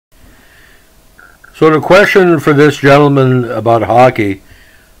So the question for this gentleman about hockey,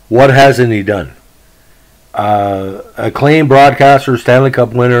 what hasn't he done? Acclaimed broadcaster, Stanley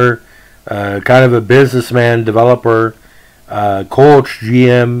Cup winner, kind of a businessman, developer, coach,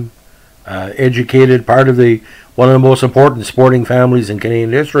 GM, educated, part of one of the most important sporting families in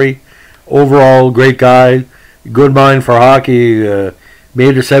Canadian history. Overall, great guy, good mind for hockey,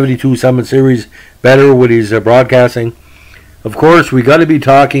 made the 72 Summit Series better with his broadcasting. Of course, we got to be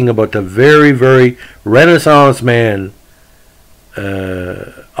talking about the very, very Renaissance man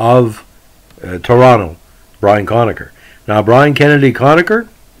of Toronto, Brian Conacher. Now, Brian Kennedy Conacher,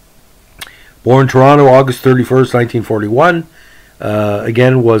 born Toronto, August 31st, 1941.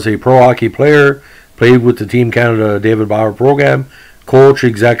 Again, was a pro hockey player, played with the Team Canada David Bauer program, coach,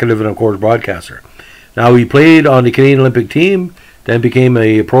 executive, and of course broadcaster. Now, he played on the Canadian Olympic team, then became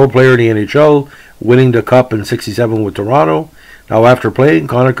a pro player in the NHL, winning the Cup in '67 with Toronto. Now, after playing,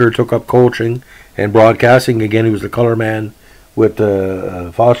 Conacher took up coaching and broadcasting. Again, he was the color man with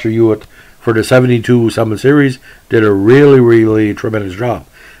Foster Hewitt for the 72 Summit Series. Did a really, really tremendous job.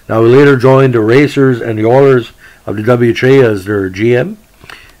 Now, he later joined the Racers and the Oilers of the WHA as their GM,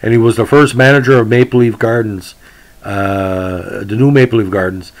 and he was the first manager of Maple Leaf Gardens, the new Maple Leaf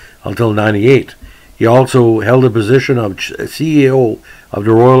Gardens, until '98. He also held the position of CEO of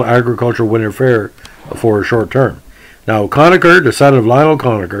the Royal Agricultural Winter Fair for a short term. Now, Conacher, the son of Lionel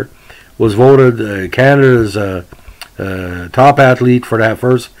Conacher, was voted Canada's top athlete for that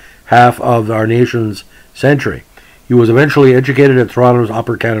first half of our nation's century. He was eventually educated at Toronto's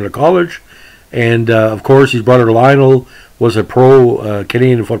Upper Canada College, and of course his brother Lionel was a pro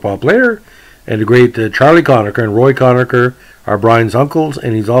Canadian football player, and the great Charlie Conacher and Roy Conacher are Brian's uncles,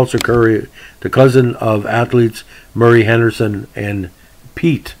 and he's also the cousin of athletes Murray Henderson and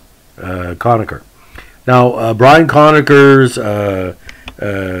Pete Conacher. Now, Brian Conacher's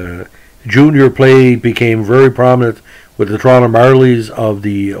junior play became very prominent with the Toronto Marlies of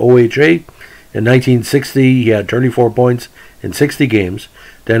the OHA. In 1960, he had 34 points in 60 games,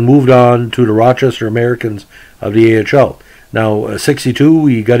 then moved on to the Rochester Americans of the AHL. Now, 62,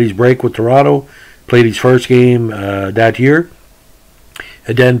 he got his break with Toronto, played his first game that year,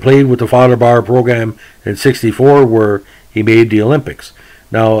 and then played with the Father Bar program in 64, where he made the Olympics.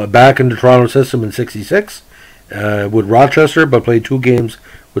 Now, back in the Toronto system in 66 with Rochester, but played 2 games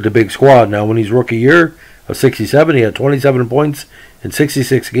with the big squad. Now, in his rookie year of 67, he had 27 points in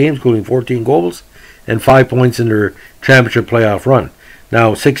 66 games, including 14 goals, and 5 points in their championship playoff run.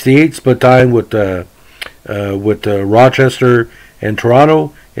 Now, 68 split time with Rochester and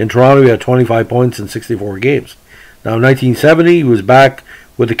Toronto. In Toronto, he had 25 points in 64 games. Now, in 1970, he was back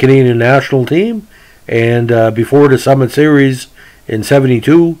with the Canadian national team, and before the Summit Series in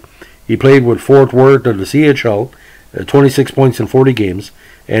 72, he played with Fort Worth of the CHL, 26 points in 40 games,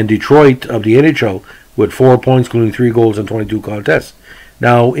 and Detroit of the NHL with 4 points, including 3 goals in 22 contests.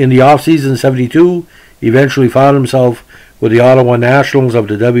 Now, in the offseason 72, he eventually found himself with the Ottawa Nationals of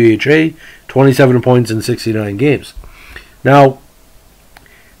the WHA, 27 points in 69 games. Now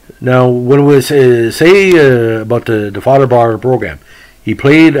when we say about the Father Bar program, he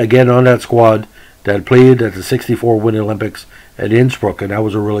played again on that squad that played at the 64 Winter Olympics at Innsbruck, and that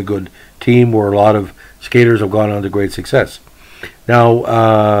was a really good team where a lot of skaters have gone on to great success.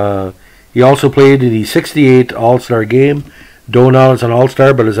 Now, he also played in the 68 All-Star game, though not as an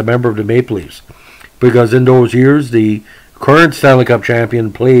All-Star, but as a member of the Maple Leafs, because in those years, the current Stanley Cup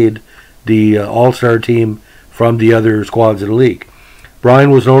champion played the All-Star team from the other squads of the league.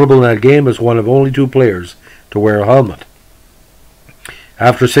 Brian was notable in that game as one of only 2 players to wear a helmet.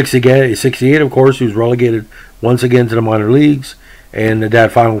 After 68, of course, he was relegated once again to the minor leagues, and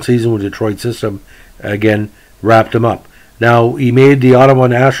that final season with the Detroit system again wrapped him up. Now, he made the Ottawa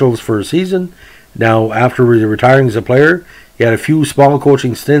Nationals for a season. Now, after retiring as a player, he had a few small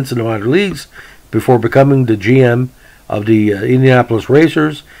coaching stints in the minor leagues before becoming the GM of the Indianapolis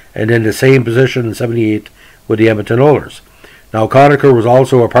Racers, and then the same position in 78 with the Edmonton Oilers. Now, Conacher was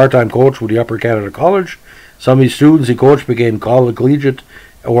also a part-time coach with the Upper Canada College. Some of his students he coached became collegiate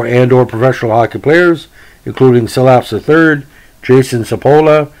or professional hockey players, including Silaps III, Jason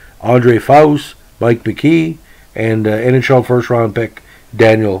Sapola, Andre Faust, Mike McKee, and NHL first-round pick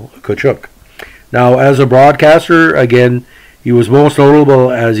Daniel Tkachuk. Now, as a broadcaster, again, he was most notable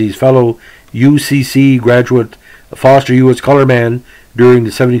as his fellow UCC graduate Foster Hewitt's color man during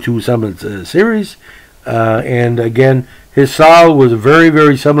the 72 Summit Series. And again, his style was very,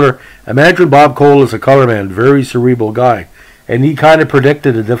 very similar. Imagine Bob Cole as a color man, very cerebral guy. And he kind of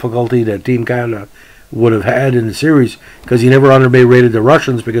predicted the difficulty that Team Canada would have had in the series, because he never underrated the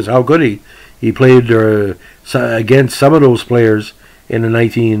Russians, because how could he? He played against some of those players in the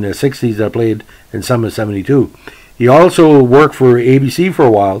 1960s that played in Summit 72. He also worked for ABC for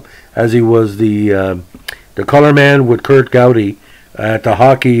a while, as he was the color man with Kurt Gowdy at the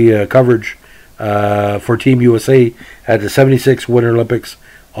hockey coverage for Team USA at the 76 Winter Olympics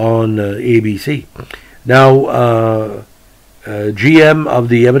on ABC. Now, GM of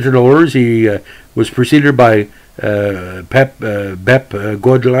the Edmonton Oilers, he was preceded by Bep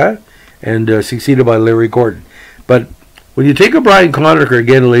Godelin and succeeded by Larry Gordon. But when you take a Brian Conacher,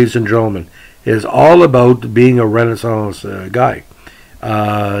 again, ladies and gentlemen, is all about being a Renaissance guy.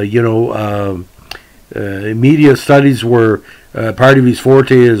 Media studies were part of his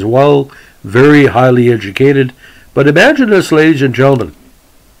forte as well, very highly educated. But imagine this, ladies and gentlemen.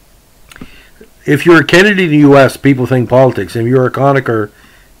 If you're a Kennedy in the U.S., people think politics. If you're a Conacher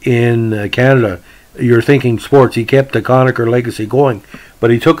in Canada, you're thinking sports. He kept the Conacher legacy going, but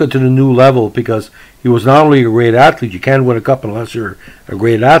he took it to the new level because he was not only a great athlete. You can't win a cup unless you're a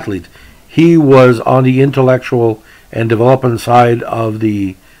great athlete. He was on the intellectual and development side of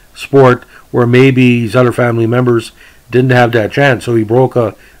the sport where maybe his other family members didn't have that chance. So he broke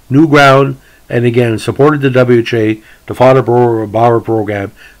a new ground and again supported the WHA, the Father Bauer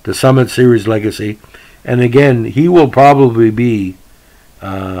program, the Summit Series legacy. And again, he will probably be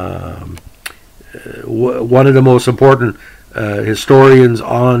one of the most important historians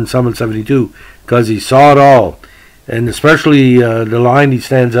on Summit 72 because he saw it all. And especially the line he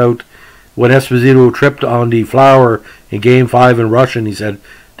stands out when Esposito tripped on the flower in Game 5 in Russia, and he said,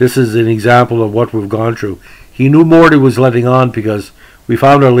 "This is an example of what we've gone through." He knew more than he was letting on because we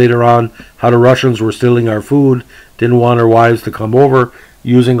found out later on how the Russians were stealing our food, didn't want our wives to come over,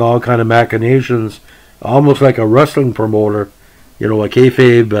 using all kind of machinations, almost like a wrestling promoter, a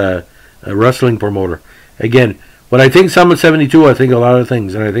kayfabe a wrestling promoter. Again, when I think Summit 72, I think a lot of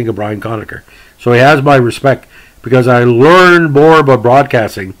things, and I think of Brian Conacher. So he has my respect because I learned more about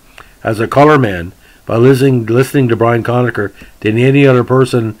broadcasting as a color man by listening to Brian Conacher than any other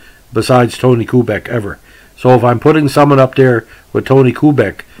person besides Tony Kubek ever. So if I'm putting someone up there with Tony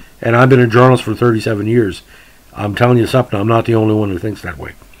Kubek, and I've been a journalist for 37 years, I'm telling you something, I'm not the only one who thinks that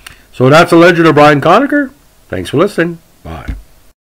way. So that's the legend of Brian Conacher. Thanks for listening. Bye.